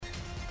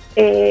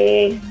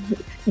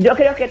Yo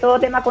creo que todo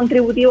tema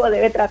contributivo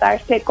debe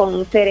tratarse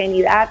con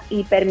serenidad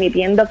y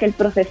permitiendo que el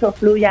proceso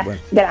fluya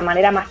de la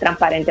manera más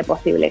transparente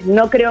posible.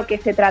 No creo que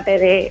se trate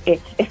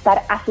de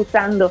estar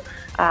azuzando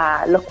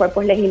a los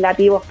cuerpos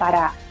legislativos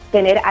para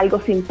tener algo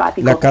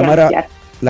simpático.